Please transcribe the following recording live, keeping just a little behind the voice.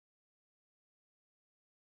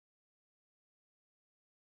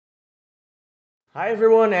Hi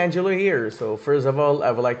everyone, Angelo here. So first of all,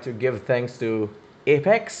 I would like to give thanks to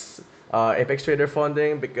Apex Trader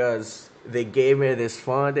Funding because they gave me this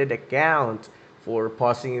funded account for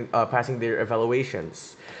passing their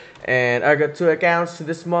evaluations, and I got two accounts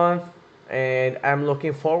this month, and I'm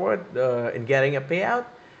looking forward in getting a payout,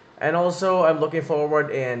 and also I'm looking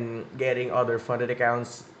forward in getting other funded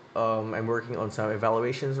accounts. I'm working on some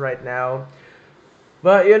evaluations right now.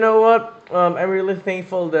 But you know what? I'm really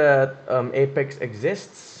thankful that Apex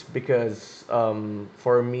exists because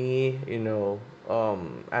for me,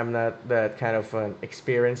 I'm not that kind of an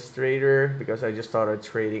experienced trader because I just started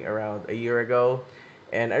trading around a year ago.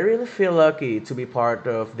 And I really feel lucky to be part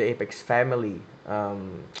of the Apex family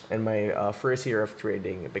in my first year of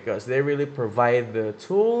trading because they really provide the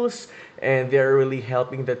tools and they're really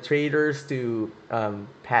helping the traders to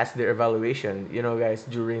pass their evaluation. You know, guys,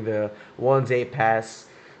 during the 1 day pass,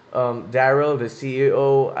 Daryl, the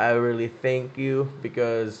CEO, I really thank you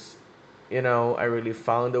because I really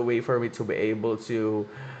found a way for me to be able to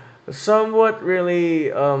somewhat really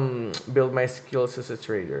build my skills as a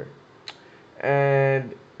trader.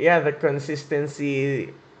 And yeah, the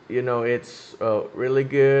consistency, it's really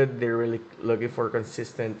good. They're really looking for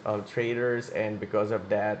consistent traders, and because of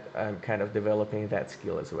that, I'm kind of developing that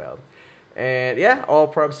skill as well. And yeah, all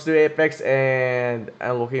props to Apex, and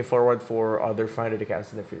I'm looking forward for other funded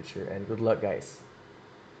accounts in the future. And good luck, guys.